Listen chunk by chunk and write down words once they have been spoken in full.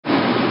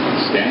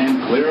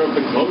Stand clear of the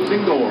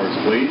closing doors,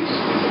 please.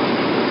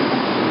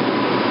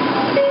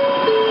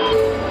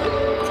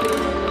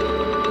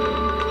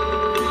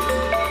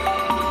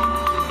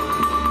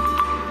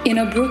 In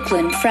a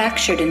Brooklyn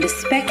fractured into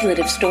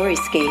speculative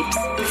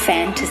storyscapes,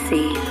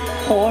 fantasy,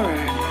 horror,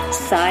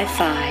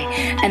 sci-fi,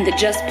 and the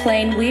just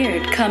plain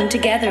weird come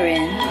together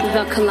in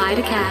The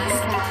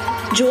Kaleidocast.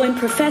 Join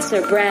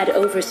Professor Brad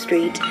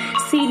Overstreet,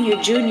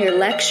 Senior Junior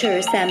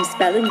Lecturer Sam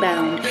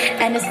Spellingbound,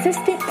 and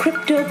Assistant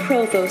Crypto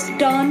Provost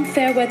Don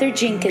Fairweather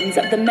Jenkins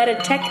of the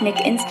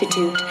Metatechnic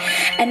Institute,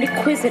 and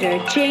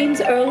Inquisitor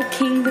James Earl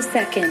King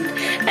II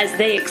as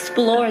they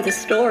explore the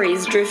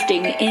stories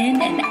drifting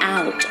in and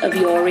out of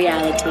your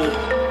reality.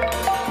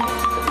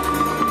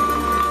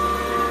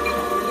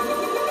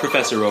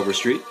 Professor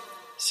Overstreet.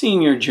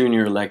 Senior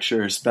Junior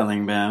Lecturer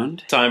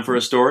Spellingbound. Time for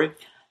a story?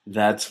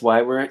 That's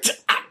why we're...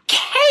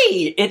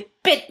 Hey! It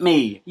bit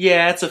me!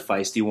 Yeah, it's a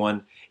feisty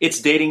one.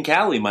 It's Dating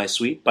Callie, My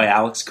Sweet, by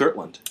Alex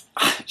Kirtland.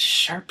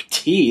 Sharp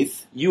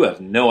teeth? You have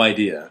no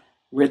idea.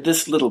 Where'd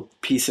this little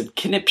piece of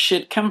knip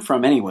shit come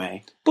from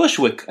anyway?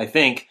 Bushwick, I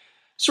think.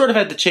 Sort of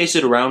had to chase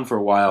it around for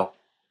a while.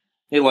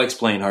 It likes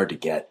playing hard to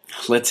get.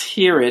 Let's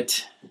hear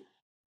it.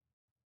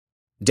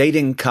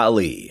 Dating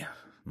Callie,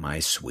 My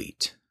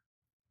Sweet,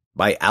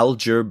 by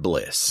Alger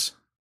Bliss.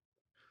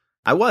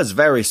 I was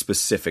very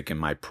specific in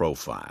my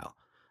profile.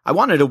 I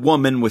wanted a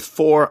woman with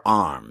 4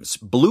 arms,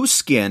 blue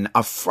skin,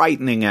 a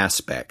frightening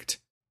aspect,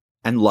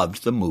 and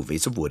loved the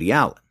movies of Woody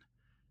Allen.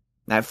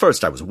 At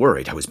first I was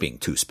worried I was being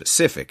too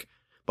specific,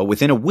 but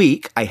within a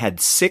week I had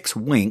 6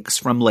 winks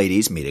from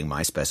ladies meeting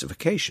my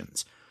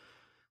specifications.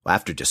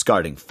 After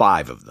discarding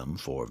 5 of them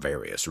for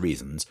various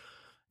reasons,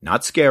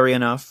 not scary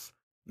enough,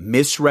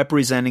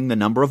 misrepresenting the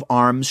number of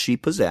arms she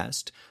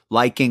possessed,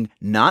 liking,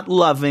 not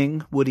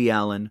loving Woody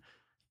Allen,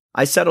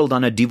 I settled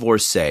on a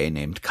divorcee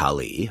named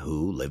Callie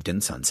who lived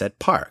in Sunset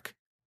Park.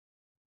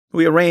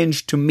 We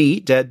arranged to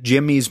meet at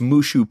Jimmy's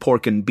Mushu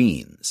Pork and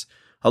Beans,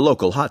 a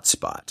local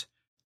hotspot.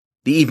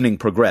 The evening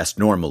progressed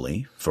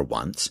normally, for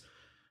once.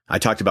 I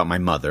talked about my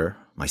mother,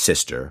 my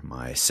sister,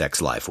 my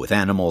sex life with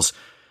animals,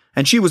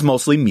 and she was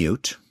mostly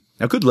mute,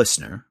 a good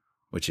listener,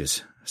 which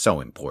is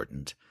so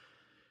important.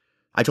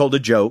 I told a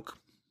joke,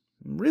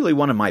 really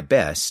one of my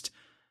best,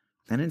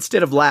 and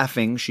instead of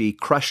laughing, she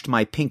crushed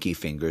my pinky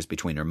fingers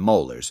between her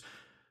molars,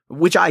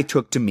 which I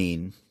took to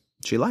mean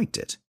she liked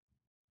it.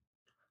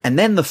 And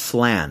then the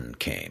flan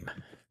came.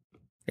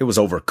 It was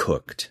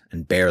overcooked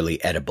and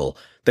barely edible,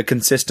 the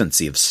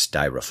consistency of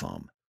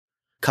styrofoam.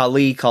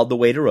 Callie called the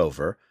waiter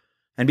over,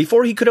 and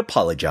before he could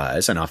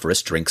apologize and offer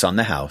us drinks on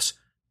the house,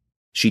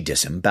 she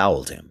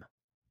disemboweled him.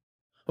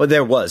 Well,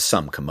 there was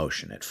some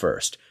commotion at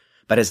first,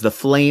 but as the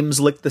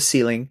flames licked the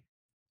ceiling,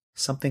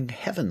 something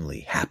heavenly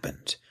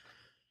happened.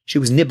 She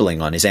was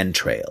nibbling on his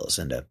entrails,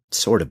 and a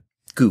sort of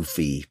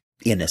goofy,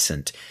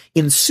 innocent,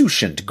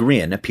 insouciant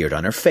grin appeared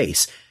on her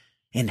face,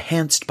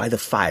 enhanced by the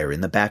fire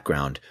in the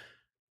background.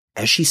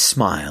 As she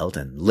smiled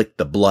and licked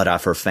the blood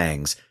off her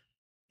fangs,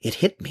 it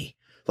hit me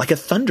like a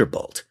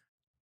thunderbolt.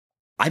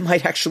 I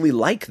might actually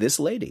like this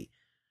lady.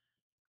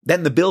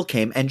 Then the bill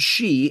came, and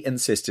she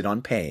insisted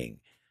on paying.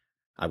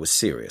 I was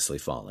seriously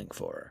falling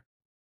for her.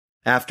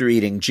 After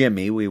eating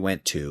Jimmy, we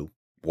went to,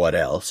 what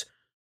else?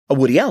 A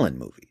Woody Allen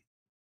movie.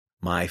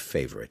 My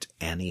favorite,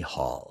 Annie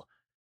Hall.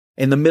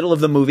 In the middle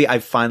of the movie, I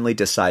finally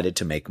decided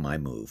to make my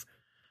move.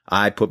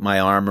 I put my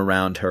arm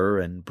around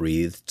her and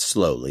breathed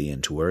slowly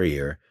into her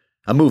ear,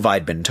 a move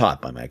I'd been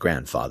taught by my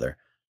grandfather.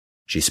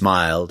 She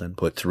smiled and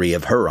put 3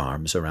 of her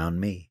arms around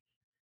me.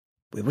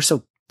 We were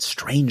so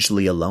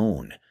strangely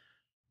alone.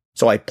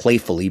 So I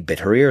playfully bit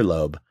her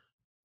earlobe.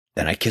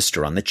 Then I kissed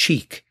her on the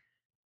cheek.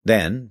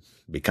 Then,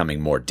 becoming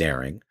more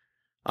daring,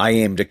 I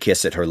aimed a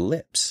kiss at her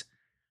lips.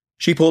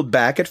 She pulled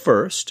back at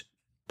first,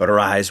 but her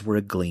eyes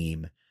were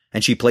agleam,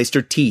 and she placed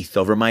her teeth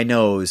over my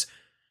nose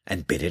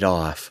and bit it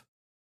off.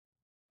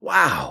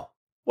 Wow,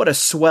 what a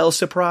swell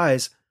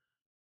surprise!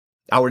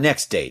 Our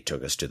next date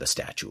took us to the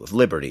Statue of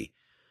Liberty.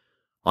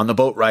 On the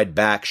boat ride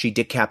back, she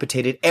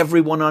decapitated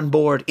everyone on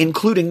board,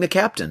 including the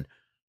captain.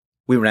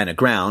 We ran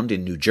aground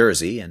in New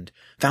Jersey and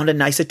found a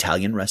nice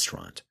Italian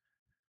restaurant.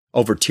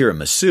 Over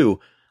tiramisu,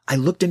 I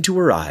looked into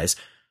her eyes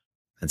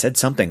and said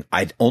something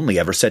I'd only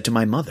ever said to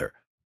my mother.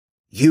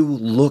 "You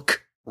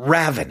look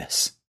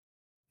ravenous."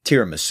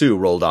 Tiramisu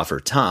rolled off her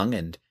tongue,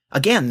 and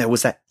again there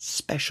was that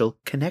special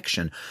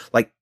connection,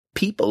 like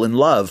people in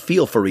love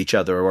feel for each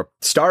other, or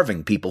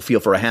starving people feel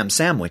for a ham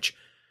sandwich.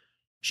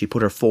 She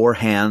put her 4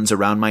 hands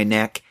around my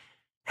neck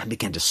and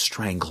began to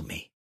strangle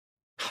me.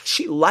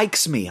 She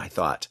likes me, I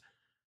thought.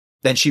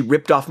 Then she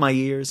ripped off my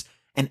ears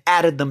and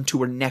added them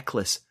to her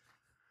necklace.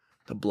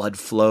 The blood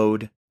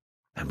flowed,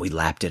 and we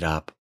lapped it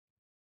up.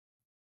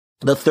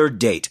 The third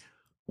date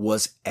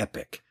was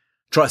epic.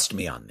 Trust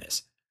me on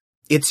this.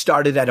 It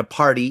started at a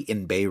party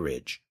in Bay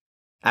Ridge.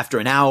 After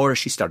an hour,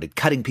 she started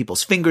cutting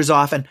people's fingers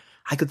off, and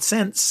I could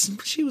sense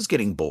she was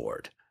getting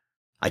bored.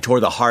 I tore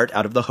the heart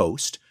out of the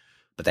host,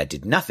 but that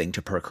did nothing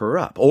to perk her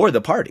up, or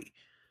the party.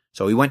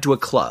 So we went to a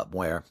club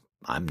where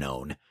I'm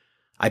known.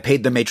 I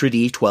paid the maitre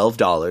d'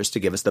 $12 to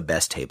give us the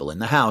best table in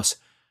the house.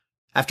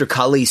 After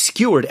Kali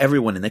skewered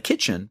everyone in the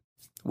kitchen,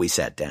 we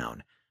sat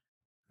down.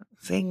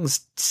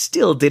 Things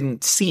still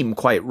didn't seem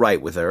quite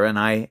right with her, and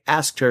I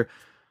asked her,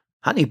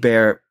 "Honey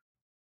Bear,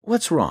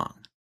 what's wrong?"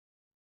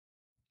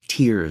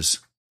 Tears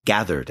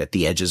gathered at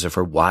the edges of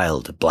her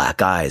wild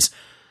black eyes,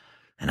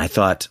 and I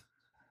thought,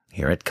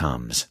 here it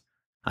comes.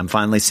 I'm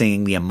finally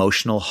seeing the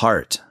emotional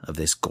heart of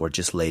this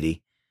gorgeous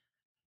lady.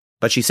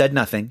 But she said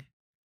nothing,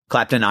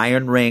 clapped an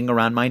iron ring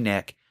around my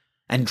neck,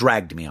 and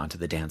dragged me onto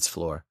the dance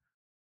floor.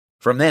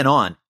 From then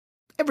on,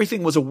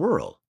 everything was a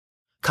whirl.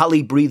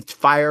 Kali breathed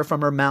fire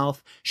from her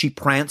mouth. She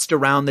pranced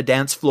around the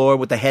dance floor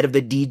with the head of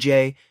the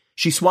DJ.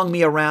 She swung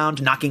me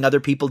around, knocking other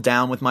people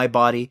down with my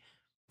body.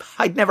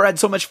 I'd never had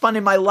so much fun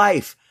in my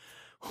life.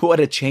 What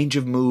a change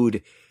of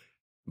mood.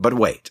 But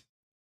wait.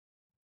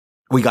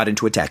 We got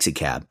into a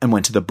taxicab and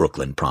went to the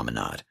Brooklyn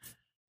Promenade.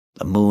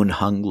 The moon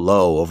hung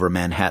low over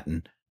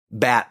Manhattan.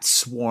 Bats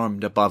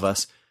swarmed above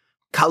us.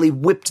 Kali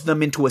whipped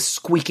them into a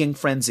squeaking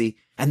frenzy,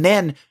 and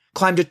then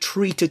climbed a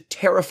tree to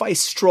terrify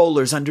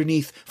strollers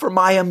underneath for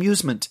my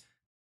amusement.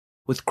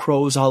 With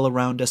crows all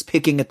around us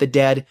picking at the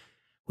dead,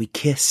 we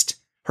kissed,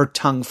 her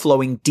tongue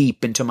flowing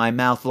deep into my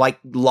mouth like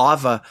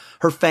lava,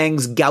 her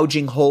fangs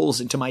gouging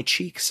holes into my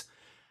cheeks.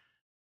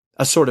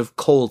 A sort of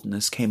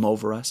coldness came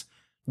over us,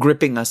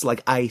 gripping us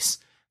like ice,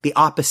 the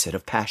opposite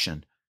of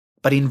passion,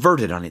 but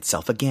inverted on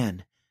itself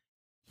again.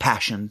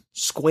 Passion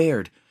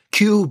squared,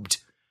 cubed,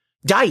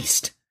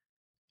 diced.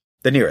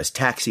 The nearest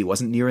taxi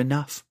wasn't near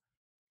enough.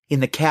 In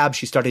the cab,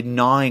 she started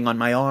gnawing on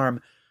my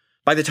arm.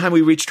 By the time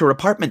we reached her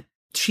apartment,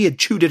 she had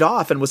chewed it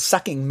off and was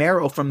sucking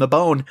marrow from the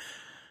bone.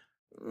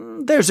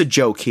 There's a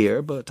joke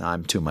here, but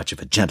I'm too much of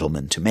a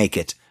gentleman to make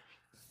it.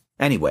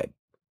 Anyway,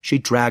 she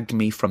dragged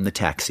me from the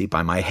taxi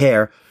by my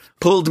hair,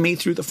 pulled me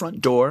through the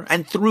front door,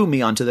 and threw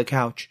me onto the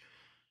couch.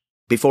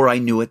 Before I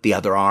knew it, the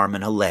other arm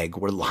and a leg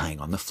were lying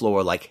on the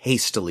floor like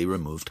hastily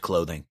removed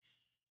clothing.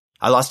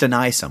 I lost an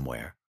eye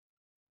somewhere,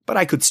 but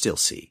I could still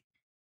see.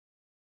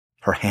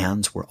 Her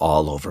hands were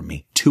all over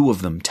me, two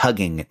of them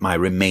tugging at my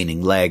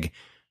remaining leg.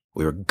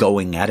 We were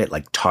going at it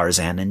like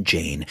Tarzan and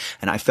Jane,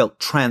 and I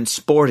felt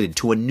transported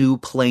to a new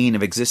plane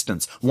of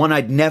existence, one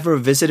I'd never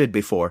visited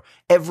before,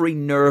 every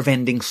nerve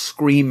ending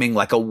screaming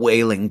like a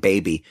wailing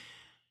baby.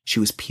 She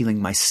was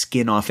peeling my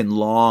skin off in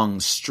long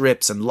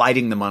strips and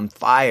lighting them on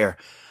fire.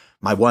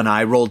 My one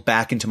eye rolled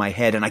back into my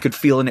head, and I could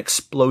feel an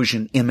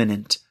explosion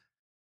imminent.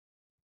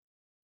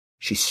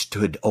 She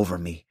stood over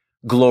me,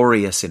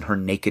 glorious in her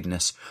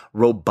nakedness,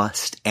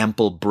 robust,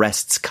 ample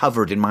breasts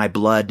covered in my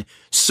blood,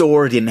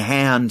 sword in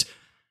hand,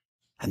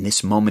 and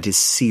this moment is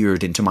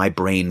seared into my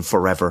brain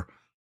forever.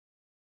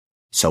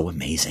 So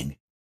amazing.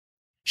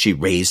 She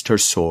raised her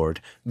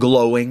sword,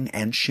 glowing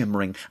and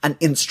shimmering, an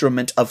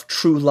instrument of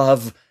true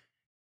love,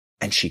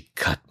 and she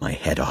cut my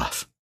head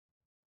off.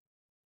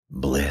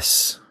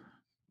 Bliss.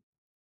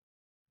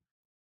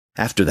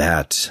 After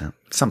that,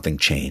 something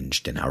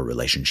changed in our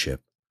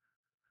relationship.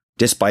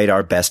 Despite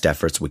our best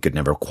efforts, we could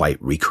never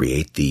quite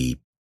recreate the,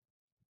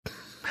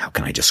 how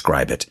can I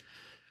describe it,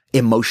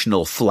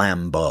 emotional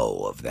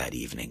flambeau of that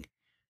evening.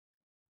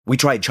 We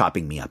tried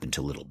chopping me up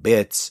into little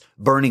bits,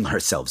 burning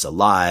ourselves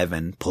alive,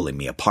 and pulling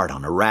me apart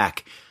on a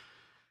rack,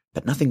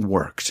 but nothing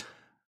worked.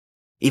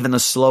 Even the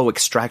slow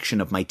extraction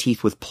of my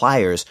teeth with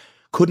pliers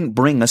couldn't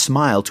bring a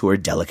smile to her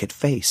delicate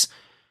face.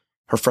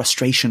 Her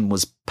frustration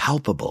was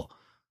palpable.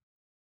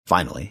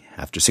 Finally,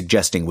 after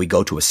suggesting we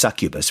go to a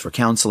succubus for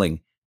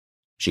counseling,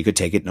 she could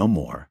take it no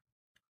more,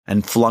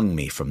 and flung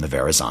me from the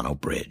Verrazano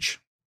Bridge.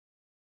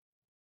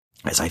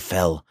 As I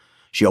fell,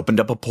 she opened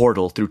up a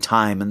portal through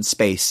time and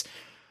space,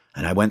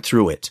 and I went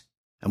through it,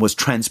 and was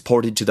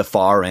transported to the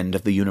far end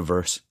of the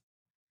universe.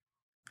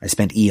 I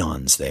spent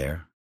eons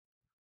there,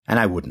 and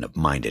I wouldn't have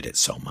minded it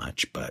so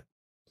much, but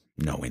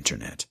no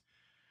internet.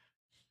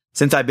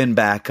 Since I've been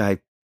back, I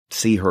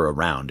see her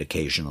around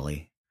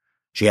occasionally.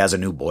 She has a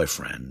new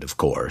boyfriend, of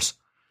course.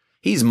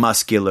 He's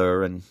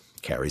muscular and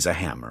carries a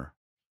hammer.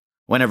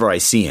 Whenever I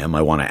see him,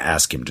 I want to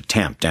ask him to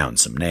tamp down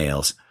some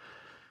nails.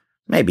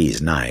 Maybe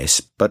he's nice,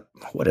 but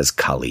what does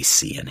Kali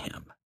see in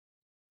him?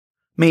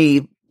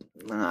 Me,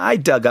 I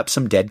dug up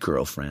some dead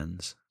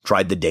girlfriends,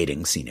 tried the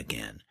dating scene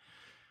again.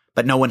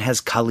 But no one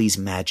has Kali's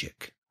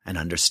magic and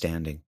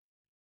understanding.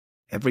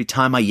 Every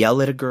time I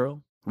yell at a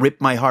girl, rip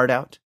my heart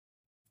out,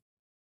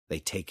 they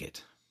take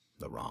it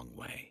the wrong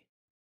way.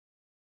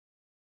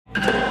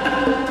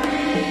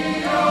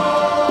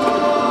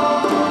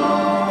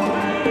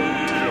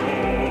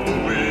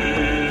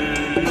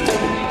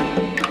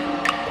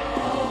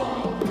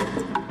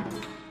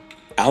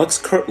 Alex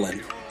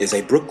Kirtland is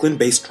a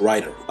Brooklyn-based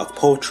writer of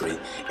poetry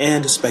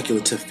and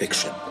speculative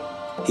fiction.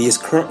 He is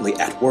currently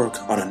at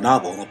work on a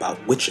novel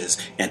about witches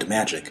and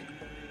magic.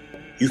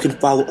 You can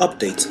follow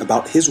updates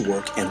about his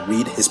work and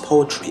read his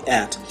poetry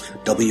at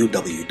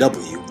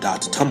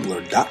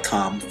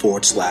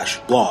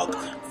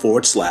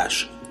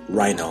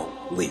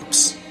www.tumblr.com/blog/Rhino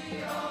Leaps.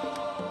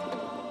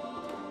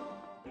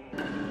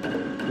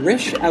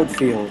 Rish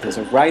Outfield is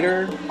a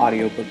writer,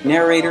 audiobook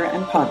narrator,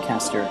 and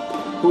podcaster.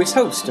 who is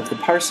host of the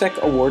Parsec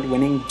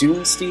award-winning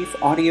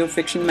Doomstief audio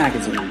fiction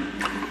magazine.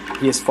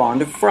 He is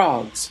fond of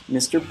frogs,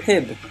 Mr.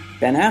 Pibb,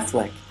 Ben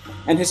Affleck,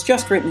 and has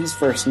just written his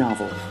first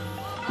novel.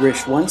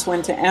 Rish once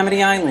went to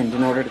Amity Island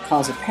in order to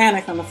cause a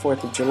panic on the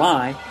 4th of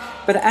July,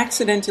 but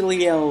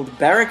accidentally yelled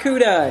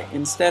Barracuda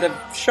instead of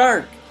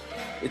shark.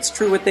 It's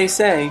true what they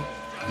say,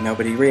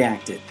 nobody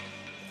reacted.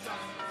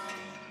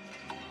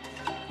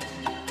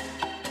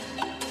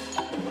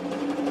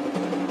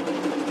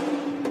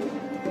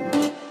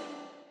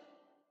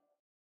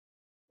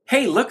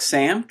 Hey, look,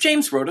 Sam,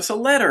 James wrote us a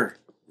letter.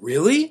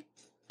 Really?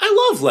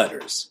 I love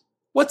letters.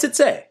 What's it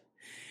say?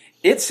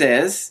 It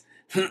says,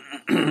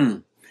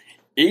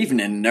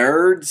 Evening,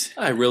 nerds.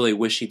 I really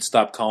wish he'd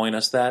stop calling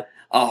us that.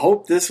 I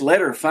hope this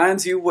letter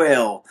finds you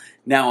well.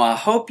 Now, I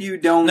hope you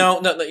don't...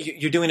 No,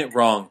 you're doing it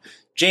wrong.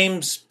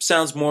 James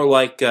sounds more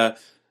like,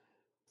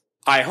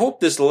 I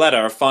hope this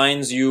letter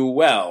finds you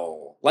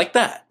well. Like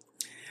that.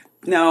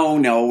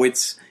 No,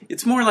 it's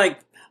more like,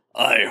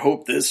 I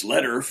hope this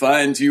letter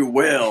finds you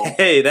well.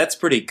 Hey, that's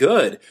pretty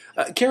good.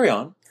 Carry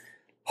on.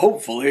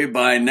 Hopefully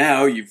by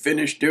now you've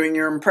finished doing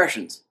your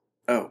impressions.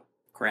 Oh,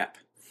 crap.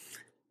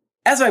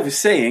 As I was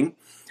saying,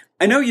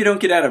 I know you don't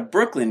get out of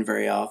Brooklyn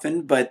very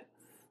often, but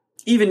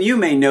even you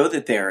may know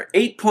that there are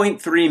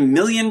 8.3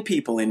 million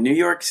people in New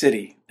York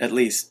City. At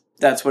least,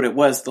 that's what it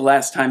was the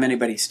last time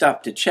anybody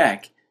stopped to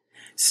check.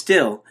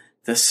 Still,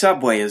 the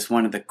subway is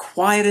one of the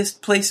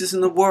quietest places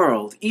in the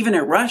world, even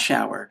at rush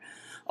hour.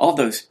 All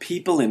those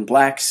people in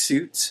black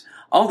suits,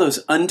 all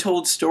those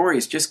untold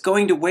stories just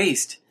going to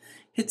waste.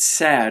 It's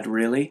sad,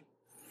 really.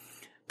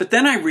 But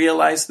then I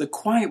realized the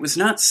quiet was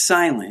not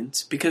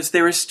silent, because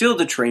there is still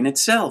the train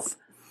itself.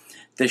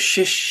 The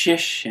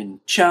shish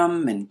and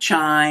chum and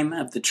chime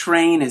of the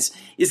train is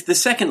the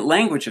second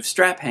language of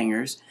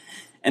strap-hangers,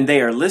 and they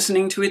are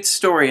listening to its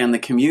story on the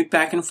commute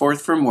back and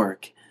forth from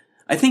work.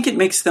 I think it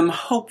makes them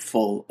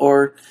hopeful,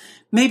 or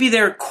maybe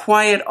they're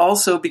quiet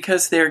also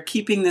because they're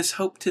keeping this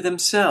hope to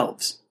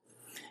themselves.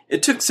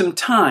 It took some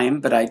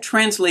time, but I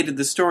translated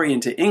the story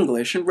into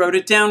English and wrote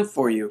it down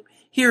for you,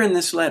 here in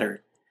this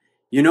letter.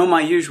 You know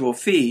my usual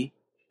fee.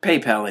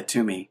 PayPal it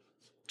to me.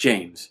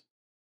 James.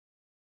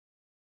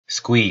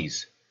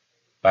 Squeeze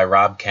by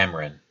Rob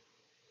Cameron.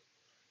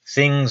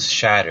 Things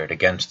shattered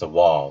against the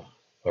wall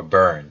or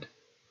burned.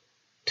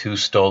 2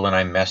 stolen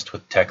I messed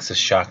with Texas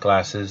shot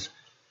glasses.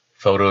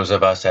 Photos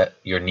of us at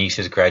your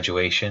niece's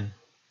graduation.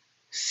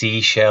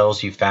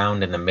 Seashells you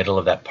found in the middle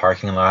of that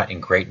parking lot in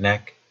Great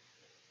Neck.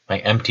 My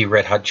empty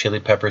Red Hot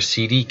Chili Peppers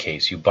CD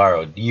case you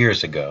borrowed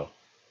years ago.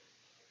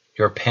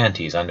 Your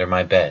panties under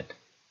my bed.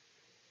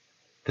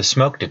 The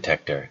smoke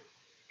detector,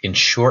 in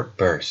short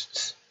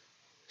bursts,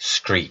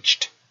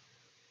 screeched.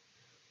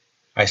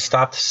 I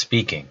stopped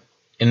speaking.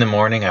 In the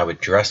morning I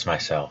would dress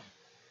myself,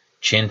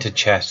 chin to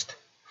chest,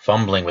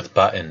 fumbling with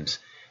buttons,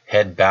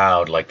 head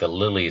bowed like the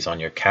lilies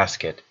on your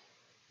casket,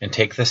 and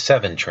take the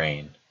 7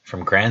 train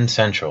from Grand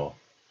Central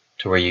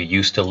to where you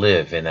used to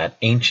live in that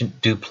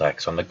ancient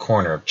duplex on the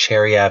corner of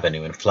Cherry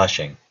Avenue in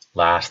Flushing.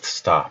 Last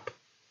stop.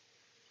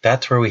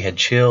 That's where we had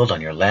chilled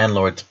on your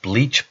landlord's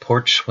bleach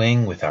porch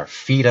swing with our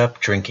feet up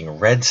drinking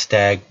Red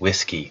Stag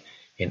whiskey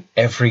in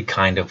every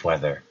kind of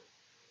weather.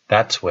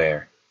 That's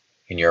where,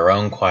 in your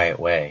own quiet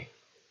way,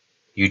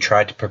 you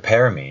tried to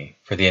prepare me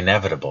for the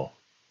inevitable.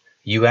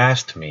 You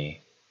asked me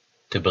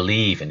to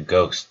believe in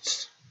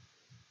ghosts.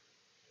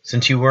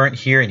 Since you weren't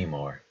here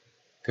anymore,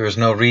 there was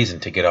no reason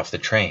to get off the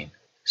train.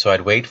 So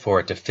I'd wait for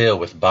it to fill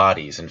with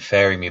bodies and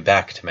ferry me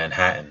back to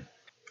Manhattan,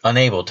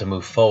 unable to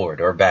move forward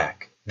or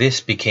back.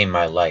 This became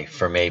my life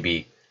for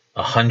maybe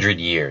 100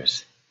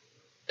 years.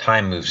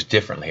 Time moves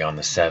differently on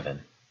the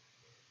 7.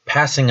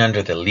 Passing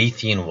under the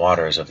Lethean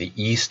waters of the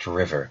East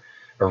River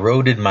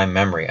eroded my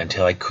memory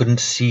until I couldn't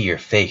see your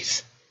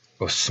face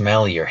or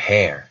smell your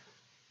hair.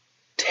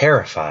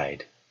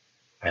 Terrified,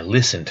 I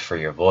listened for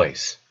your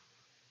voice,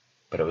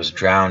 but it was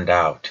drowned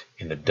out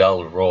in the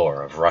dull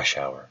roar of rush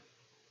hour.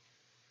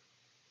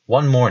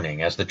 One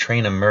morning, as the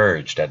train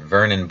emerged at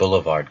Vernon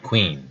Boulevard,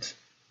 Queens,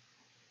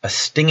 a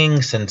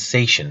stinging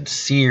sensation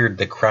seared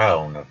the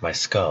crown of my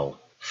skull,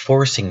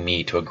 forcing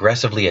me to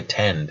aggressively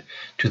attend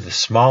to the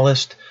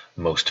smallest,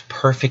 most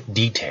perfect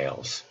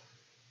details.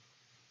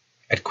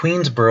 At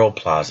Queensboro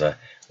Plaza,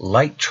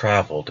 light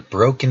traveled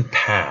broken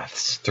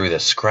paths through the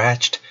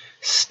scratched,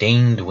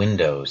 stained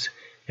windows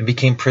and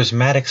became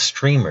prismatic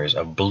streamers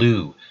of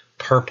blue,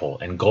 purple,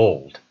 and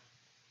gold.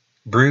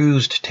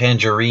 Bruised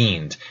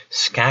tangerines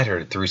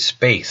scattered through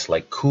space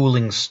like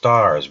cooling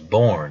stars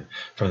born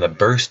from the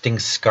bursting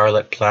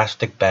scarlet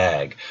plastic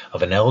bag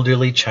of an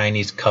elderly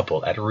Chinese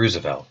couple at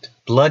Roosevelt,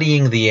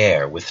 bloodying the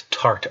air with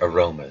tart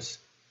aromas.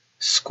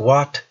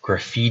 Squat,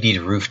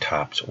 graffitied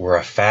rooftops were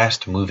a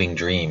fast-moving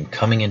dream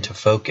coming into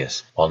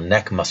focus while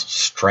neck muscles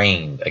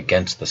strained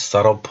against the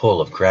subtle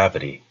pull of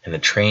gravity and the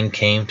train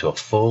came to a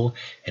full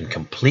and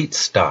complete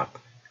stop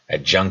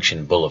at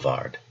Junction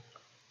Boulevard.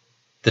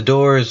 The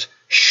doors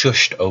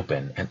shushed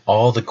open and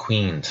all the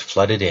queens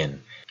flooded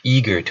in,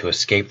 eager to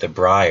escape the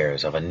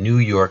briars of a New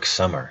York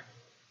summer.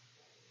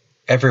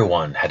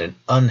 Everyone had an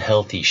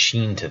unhealthy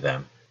sheen to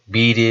them,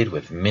 beaded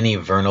with mini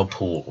vernal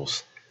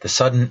pools. The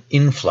sudden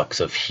influx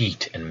of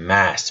heat and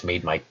mass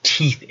made my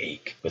teeth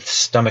ache with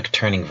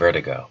stomach-turning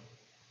vertigo.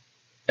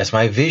 As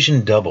my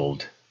vision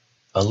doubled,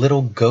 a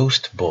little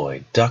ghost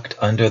boy ducked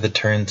under the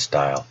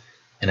turnstile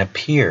and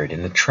appeared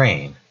in the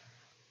train.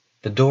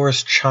 The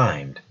doors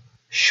chimed,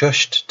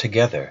 shushed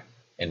together,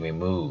 and we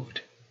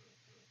moved.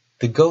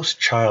 The ghost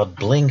child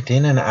blinked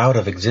in and out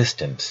of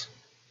existence.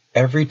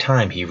 Every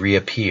time he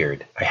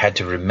reappeared, I had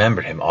to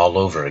remember him all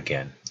over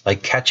again,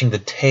 like catching the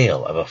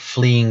tail of a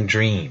fleeing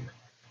dream.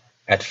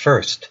 At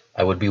first,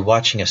 I would be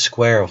watching a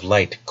square of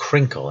light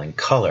crinkle and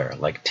color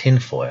like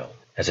tinfoil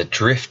as it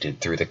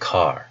drifted through the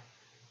car.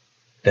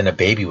 Then a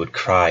baby would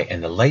cry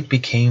and the light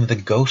became the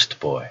ghost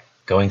boy,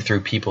 going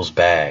through people's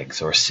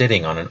bags or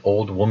sitting on an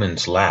old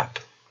woman's lap.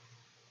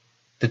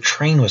 The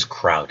train was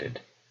crowded.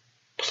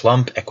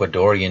 Plump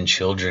Ecuadorian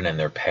children and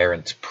their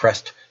parents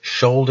pressed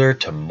shoulder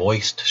to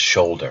moist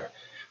shoulder,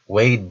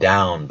 weighed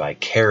down by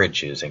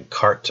carriages and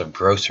carts of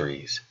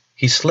groceries.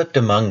 He slipped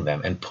among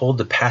them and pulled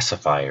the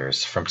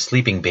pacifiers from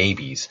sleeping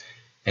babies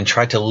and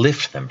tried to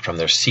lift them from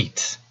their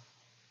seats.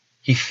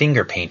 He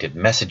finger-painted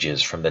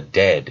messages from the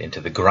dead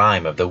into the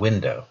grime of the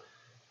window.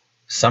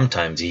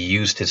 Sometimes he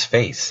used his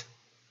face.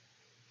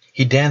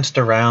 He danced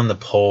around the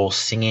pole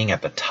singing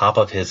at the top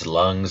of his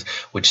lungs,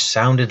 which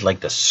sounded like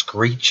the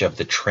screech of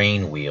the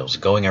train wheels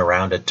going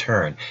around a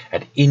turn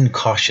at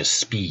incautious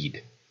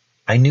speed.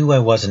 I knew I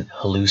wasn't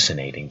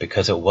hallucinating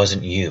because it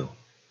wasn't you.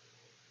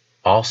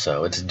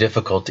 Also, it's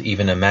difficult to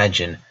even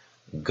imagine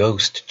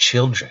ghost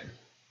children.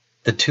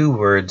 The two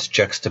words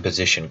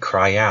juxtaposition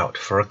cry out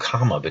for a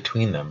comma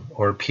between them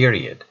or a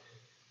period,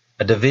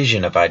 a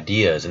division of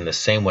ideas in the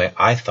same way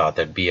I thought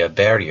there'd be a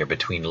barrier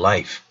between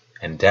life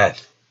and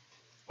death.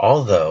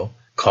 Although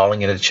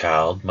calling it a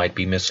child might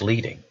be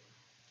misleading.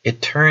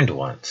 It turned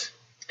once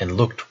and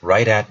looked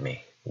right at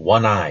me,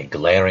 one eye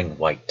glaring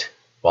white,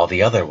 while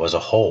the other was a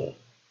hole,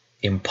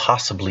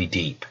 impossibly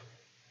deep.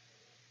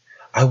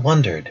 I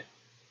wondered,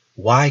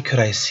 why could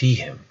I see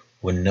him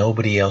when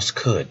nobody else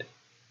could?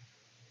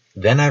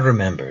 Then I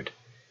remembered,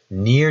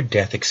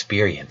 near-death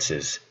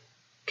experiences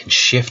can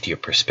shift your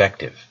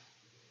perspective.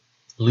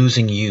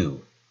 Losing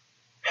you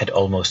had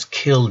almost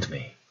killed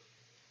me.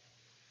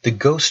 The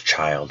ghost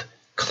child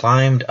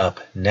climbed up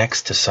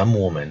next to some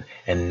woman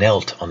and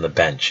knelt on the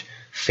bench,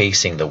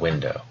 facing the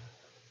window.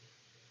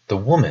 The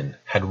woman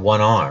had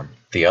one arm,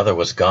 the other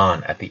was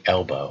gone at the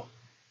elbow.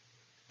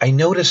 I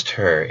noticed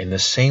her in the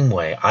same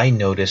way I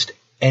noticed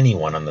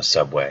anyone on the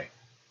subway.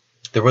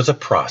 There was a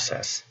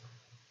process,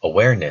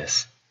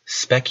 awareness,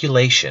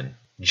 speculation,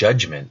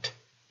 judgment,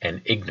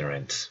 and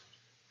ignorance.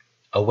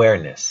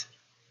 Awareness.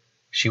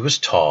 She was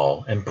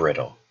tall and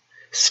brittle,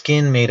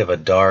 skin made of a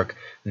dark,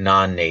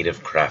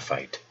 non-native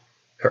graphite.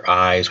 Her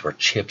eyes were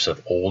chips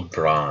of old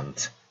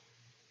bronze.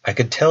 I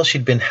could tell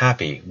she'd been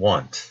happy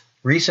once.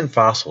 Recent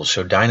fossils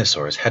showed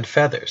dinosaurs had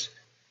feathers.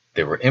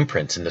 There were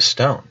imprints in the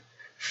stone.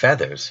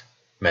 Feathers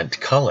meant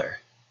color.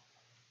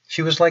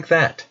 She was like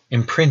that,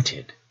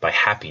 imprinted by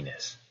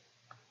happiness.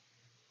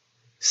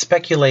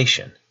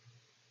 Speculation.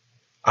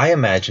 I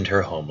imagined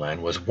her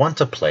homeland was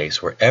once a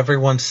place where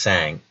everyone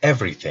sang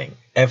everything,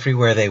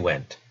 everywhere they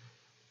went.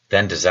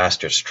 Then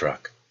disaster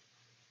struck.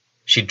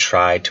 She'd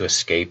tried to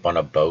escape on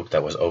a boat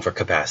that was over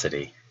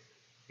capacity.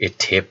 It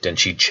tipped and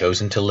she'd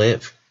chosen to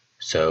live.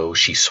 So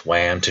she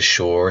swam to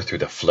shore through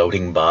the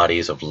floating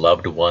bodies of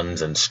loved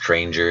ones and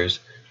strangers.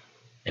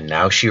 And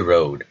now she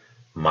rode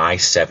my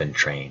 7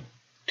 train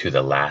to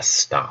the last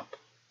stop.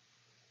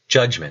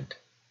 Judgment.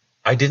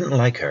 I didn't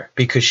like her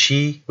because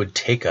she would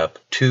take up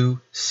 2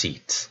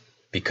 seats,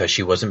 because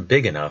she wasn't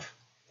big enough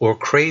or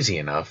crazy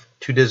enough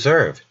to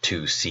deserve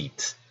 2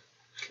 seats.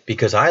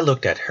 Because I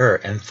looked at her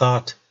and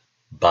thought,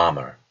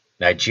 bomber.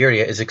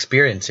 Nigeria is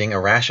experiencing a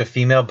rash of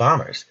female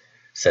bombers,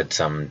 said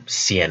some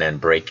CNN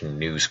breaking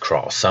news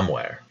crawl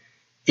somewhere.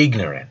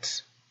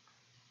 Ignorance.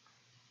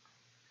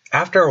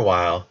 After a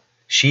while,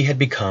 she had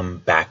become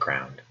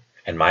background,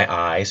 and my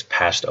eyes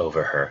passed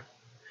over her,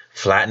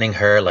 flattening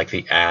her like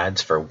the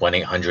ads for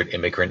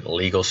 1-800-immigrant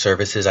legal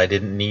services I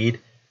didn't need,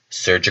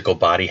 surgical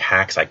body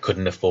hacks I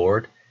couldn't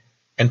afford,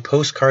 and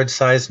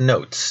postcard-sized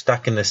notes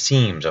stuck in the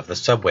seams of the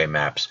subway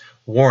maps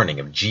warning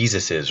of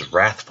Jesus'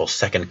 wrathful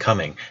second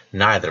coming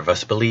neither of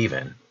us believe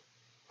in.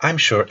 I'm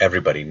sure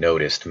everybody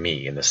noticed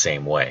me in the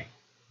same way.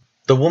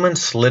 The woman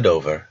slid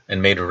over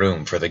and made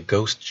room for the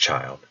ghost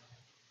child.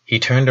 He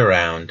turned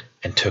around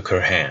and took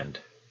her hand,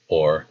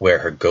 or where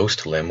her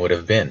ghost limb would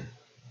have been.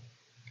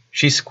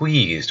 She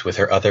squeezed with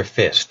her other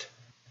fist,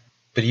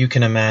 but you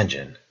can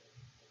imagine.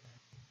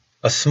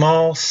 A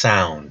small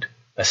sound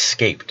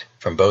escaped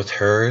from both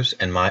hers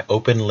and my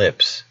open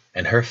lips,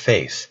 and her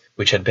face,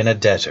 which had been a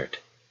desert,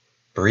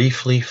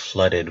 briefly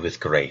flooded with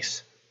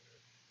grace.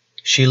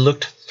 She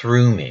looked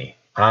through me,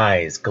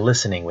 eyes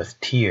glistening with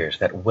tears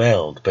that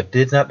welled but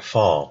did not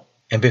fall,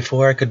 and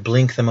before I could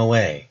blink them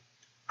away,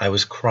 I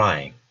was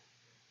crying.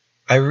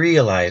 I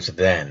realized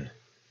then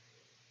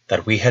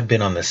that we had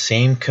been on the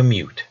same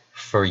commute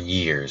for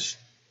years.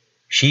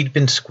 She'd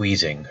been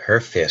squeezing her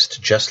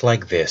fist just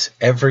like this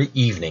every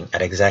evening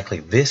at exactly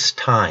this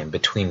time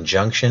between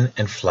Junction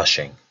and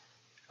Flushing.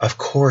 Of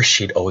course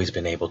she'd always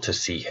been able to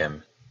see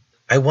him.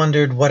 I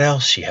wondered what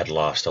else she had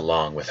lost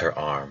along with her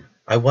arm.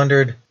 I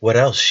wondered what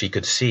else she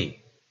could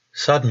see.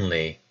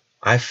 Suddenly,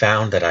 I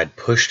found that I'd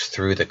pushed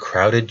through the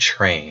crowded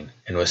train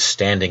and was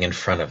standing in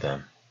front of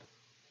them.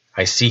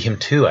 "I see him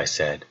too," I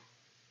said.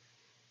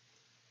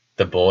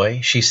 "The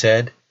boy," she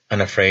said,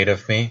 unafraid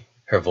of me,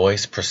 her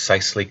voice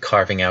precisely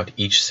carving out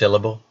each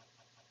syllable.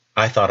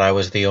 "I thought I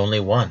was the only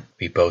one,"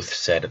 we both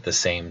said at the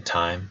same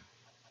time.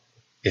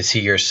 "Is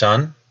he your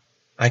son?"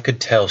 I could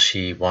tell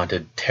she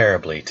wanted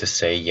terribly to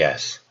say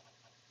yes.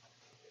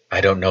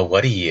 "I don't know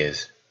what he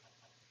is."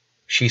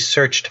 She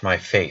searched my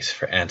face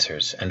for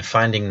answers, and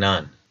finding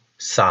none,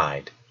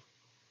 sighed.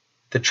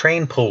 The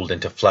train pulled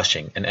into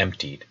Flushing and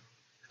emptied.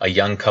 A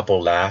young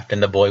couple laughed,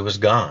 and the boy was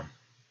gone.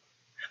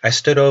 I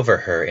stood over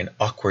her in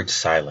awkward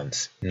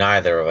silence,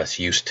 neither of us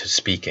used to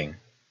speaking.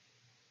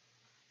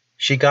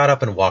 She got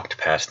up and walked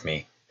past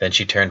me, then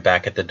she turned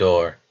back at the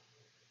door.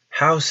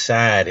 How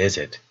sad is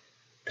it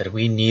that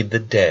we need the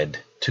dead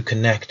to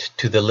connect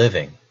to the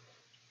living?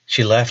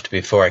 She left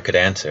before I could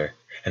answer,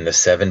 and the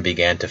 7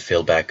 began to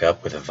fill back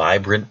up with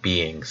vibrant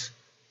beings.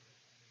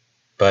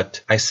 But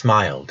I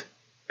smiled,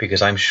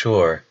 because I'm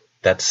sure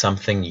that's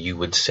something you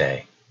would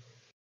say.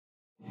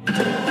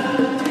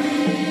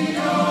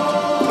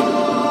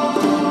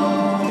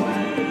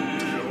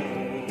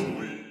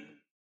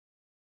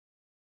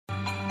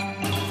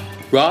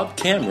 Rob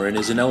Cameron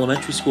is an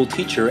elementary school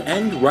teacher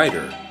and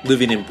writer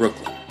living in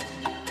Brooklyn.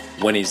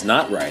 When he's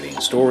not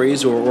writing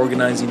stories or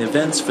organizing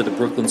events for the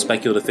Brooklyn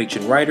Speculative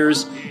Fiction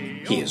Writers,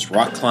 he is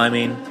rock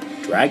climbing,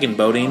 dragon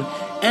boating,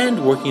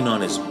 and working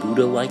on his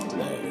Buddha-like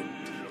glow.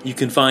 You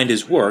can find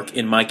his work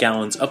in Mike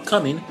Allen's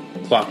upcoming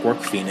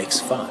Clockwork Phoenix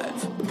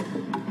 5.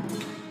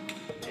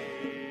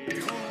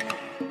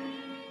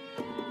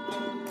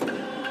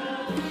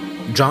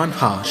 John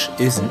Hosh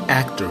is an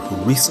actor who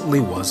recently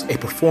was a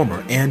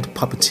performer and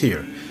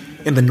puppeteer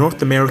in the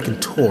North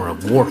American tour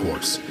of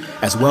Warhorse,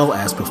 as well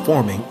as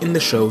performing in the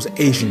show's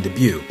Asian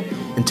debut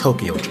in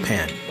Tokyo,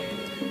 Japan.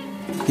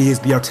 He is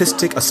the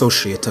artistic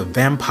associate of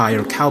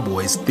Vampire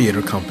Cowboys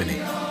Theater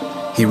Company.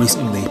 He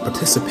recently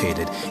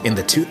participated in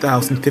the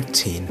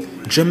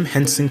 2015 Jim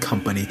Henson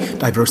Company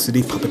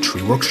Diversity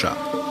Puppetry Workshop.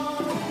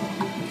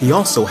 He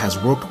also has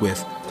worked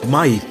with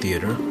Mai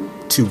Theater,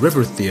 Two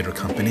River Theater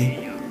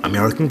Company,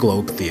 American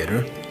Globe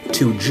Theater,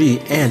 2G,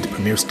 and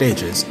Premier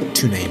Stages,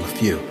 to name a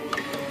few.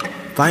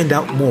 Find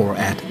out more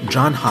at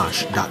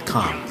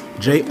johnhoche.com,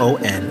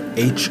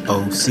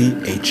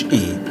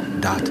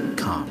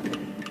 JONHOCHE.com.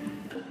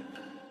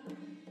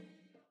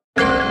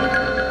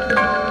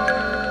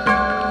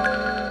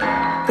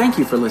 Thank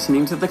you for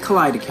listening to the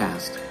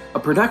Kaleidocast, a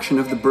production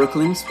of the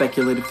Brooklyn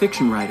Speculative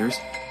Fiction Writers,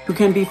 who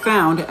can be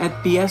found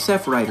at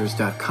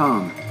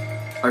bsfwriters.com.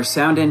 Our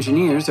sound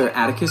engineers are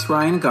Atticus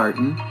Ryan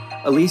Garten,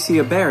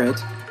 Alicia Barrett,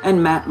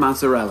 and Matt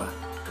Mazzarella.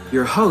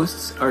 Your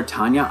hosts are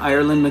Tanya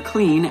Ireland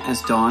McLean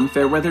as Dawn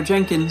Fairweather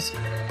Jenkins,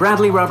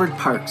 Bradley Robert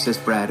Parks as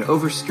Brad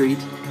Overstreet,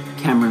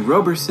 Cameron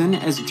Roberson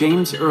as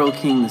James Earl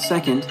King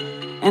II,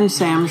 and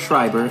Sam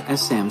Schreiber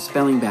as Sam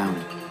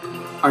Spellingbound.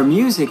 Our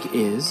music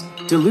is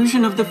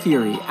Delusion of the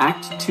Fury,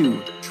 Act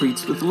 2,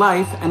 Treats with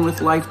Life and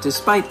with Life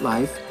Despite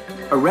Life,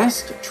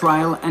 Arrest,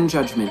 Trial, and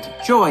Judgment,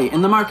 Joy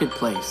in the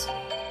Marketplace,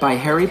 by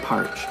Harry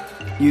Parch,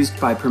 used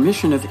by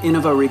permission of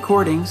Innova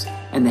Recordings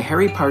and the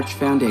Harry Parch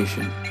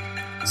Foundation.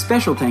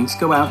 Special thanks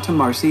go out to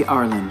Marcy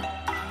Arlen.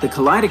 The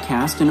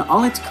Kaleidocast and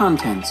all its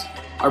contents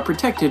are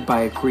protected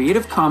by a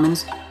Creative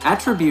Commons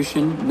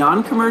Attribution,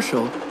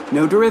 Non-Commercial,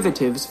 No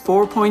Derivatives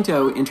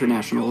 4.0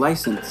 International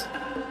License,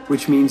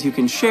 which means you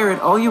can share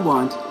it all you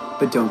want,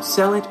 but don't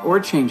sell it or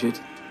change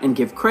it, and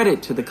give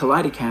credit to the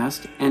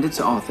Kaleidocast and its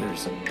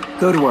authors.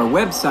 Go to our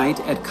website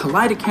at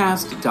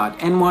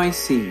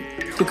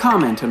kaleidocast.nyc to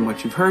comment on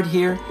what you've heard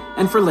here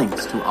and for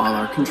links to all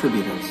our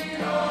contributors.